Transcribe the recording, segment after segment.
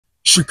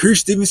Shakur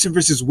Stevenson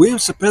versus William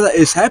Zepeda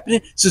is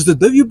happening since the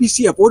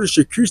WBC have ordered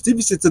Shakur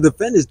Stevenson to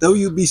defend his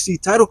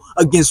WBC title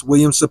against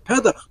William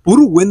Zepeda. Who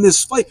to win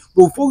this fight?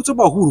 Well, before we talk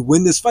about who to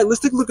win this fight, let's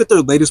take a look at their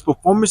latest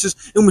performances.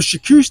 And when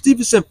Shakur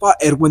Stevenson fought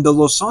Edwin de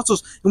los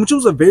Santos, in which it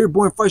was a very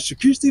boring fight,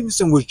 Shakur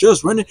Stevenson was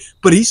just running,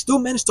 but he still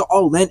managed to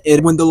all-land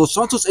Edwin de los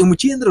Santos, in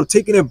which he ended up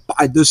taking it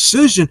by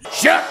decision.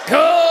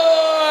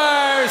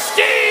 Shakur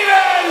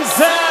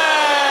Stevenson!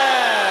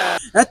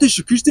 After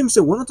Shakur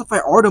Stevenson went on to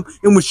fight Artem,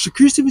 in which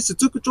Shakur Stevenson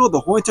took control of the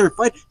whole entire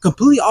fight,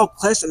 completely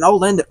outclassed and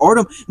outlanded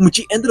Artem, in which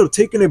he ended up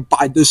taking it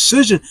by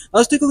decision. Now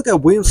let's take a look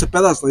at William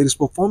Zepeda's latest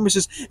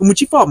performances, in which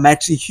he fought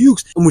Maxie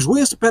Hughes, in which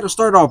William Zepeda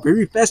started off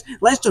very fast,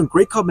 landed some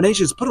great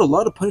combinations, put a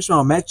lot of punishment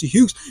on Maxie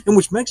Hughes, in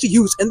which Maxie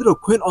Hughes ended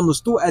up quitting on the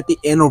stool at the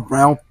end of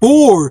round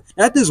 4.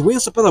 After this, William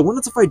Zepeda went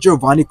on to fight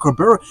Giovanni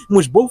Cabrera, in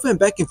which both went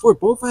back and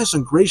forth, both had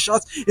some great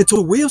shots,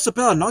 until William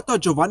Zepeda knocked out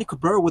Giovanni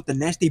Cabrera with a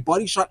nasty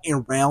body shot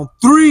in round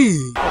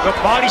 3. Good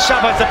body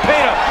shot by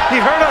Zepeda. He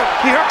hurt her.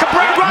 He hurt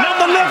Cabrera right on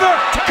the liver.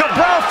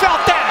 Cabrera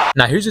felt that.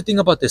 Now, here's the thing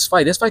about this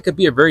fight. This fight could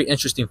be a very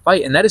interesting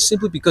fight, and that is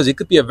simply because it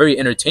could be a very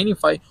entertaining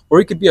fight,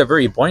 or it could be a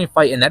very boring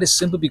fight, and that is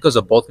simply because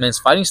of both men's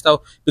fighting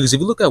style. Because if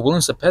you look at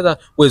William Zepeda,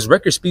 well, his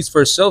record speaks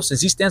for itself,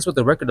 since he stands with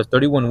a record of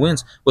 31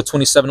 wins, with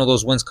 27 of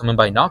those wins coming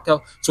by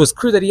knockout. So it's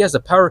clear that he has the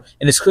power,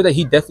 and it's clear that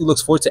he definitely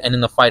looks forward to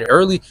ending the fight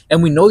early.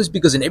 And we know this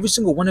because in every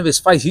single one of his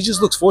fights, he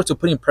just looks forward to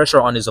putting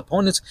pressure on his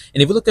opponents.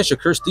 And if you look at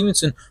Shakur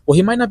Stevenson, well,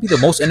 he might not be the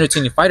most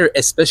entertaining fighter,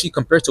 especially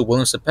compared to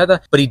William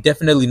Zepeda, but he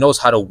definitely knows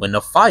how to win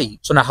a fight.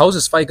 So now, how's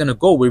this fight going to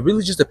go? We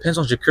really just depends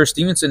on Shakur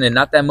Stevenson and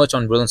not that much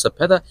on William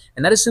Zepeda,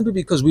 and that is simply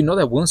because we know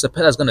that William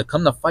Zepeda is going to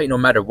come to fight no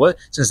matter what,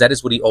 since that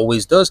is what he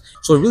always does.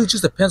 So it really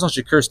just depends on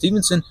Shakur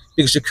Stevenson,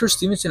 because Shakur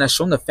Stevenson has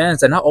shown the fans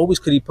that not always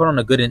could he put on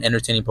a good and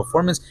entertaining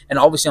performance. And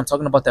obviously I'm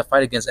talking about that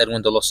fight against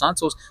Edwin de los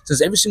Santos,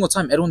 since every single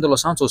time Edwin de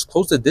los Santos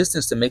closed the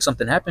distance to make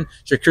something happen,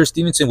 Shakur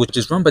Stevenson would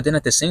just run. But then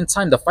at the same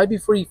time, the fight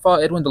before he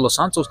fought Edwin de los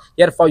Santos,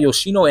 he had to fight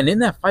Yoshino, and in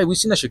that fight we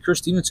seen that Shakur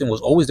Stevenson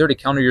was always there to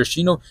counter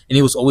Yoshino, and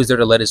he was always there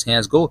to let his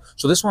hands go.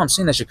 So this is why I'm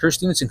saying that Shakur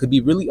Stevenson could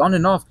be really on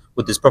and off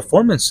with his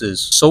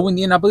performances. So in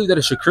the end, I believe that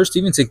if Shakur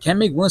Stevenson can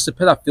make William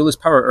Zepeda feel his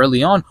power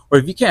early on, or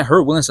if he can't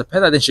hurt William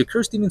Zepeda, then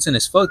Shakur Stevenson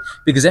is fucked,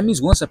 because that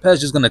means William Zepeda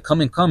is just going to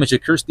come, and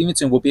Shakur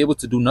Stevenson will be able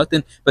to do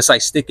nothing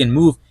besides stick and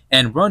move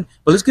and run.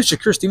 But let's give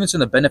Shakur Stevenson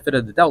the benefit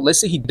of the doubt.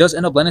 Let's say he does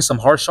end up landing some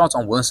hard shots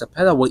on William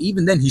Zepeda. Well,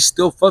 even then, he's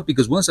still fucked,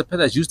 because William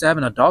Zepeda is used to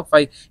having a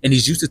dogfight, and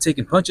he's used to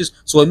taking punches,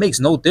 so it makes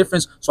no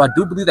difference. So I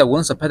do believe that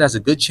William Zepeda has a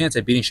good chance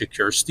at beating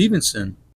Shakur Stevenson.